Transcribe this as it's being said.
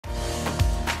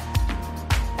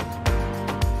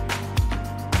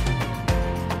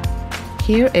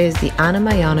Here is the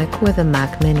Animaionic with a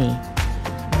Mac Mini.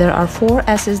 There are 4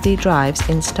 SSD drives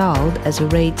installed as a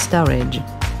RAID storage.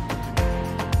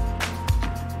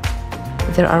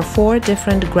 There are 4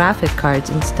 different graphic cards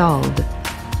installed.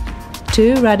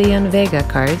 2 Radeon Vega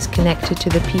cards connected to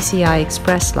the PCIe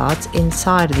Express slots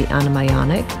inside the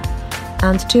Animaionic,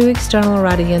 and 2 external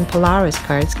Radeon Polaris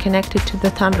cards connected to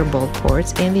the Thunderbolt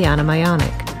ports in the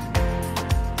Animaionic.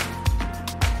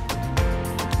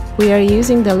 We are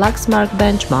using the LuxMark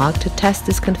benchmark to test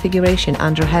this configuration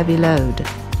under heavy load.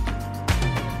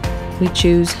 We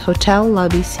choose Hotel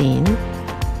Lobby Scene,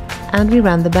 and we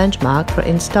run the benchmark for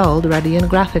installed Radeon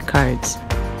graphic cards.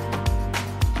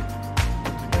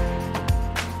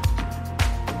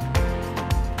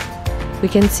 We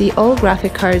can see all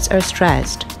graphic cards are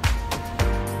stressed.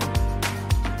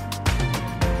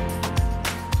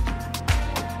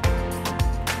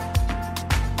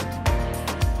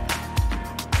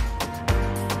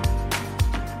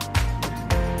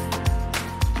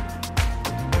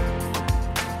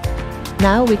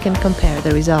 Now we can compare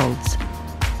the results.